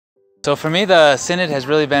So for me, the Synod has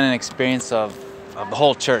really been an experience of the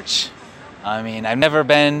whole church. I mean, I've never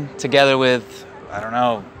been together with,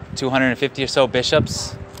 250 or so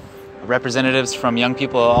bishops, representatives from young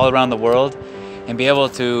people all around the world, and be able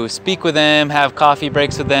to speak with them, have coffee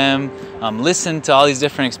breaks with them, listen to all these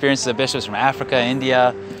different experiences of bishops from Africa,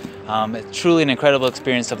 India. It's truly an incredible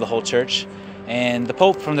experience of the whole church. And the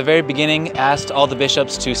Pope, from the very beginning, asked all the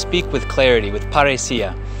bishops to speak with clarity, with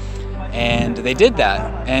parousia. And they did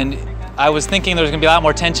that. And I was thinking there was going to be a lot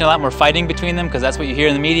more tension, a lot more fighting between them, because that's what you hear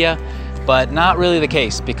in the media, but not really the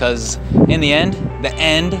case, because in the end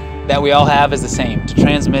that we all have is the same: to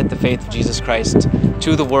transmit the faith of Jesus Christ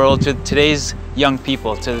to the world, to today's young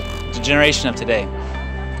people, to the generation of today.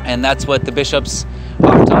 And that's what the bishops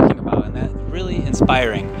are talking about, and that's really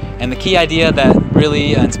inspiring. And the key idea that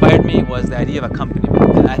really inspired me was the idea of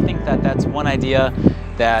accompaniment. And I think that that's one idea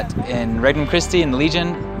that in Regnum Christi and the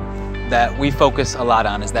Legion that we focus a lot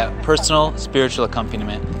on, is that personal spiritual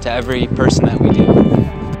accompaniment to every person that we do.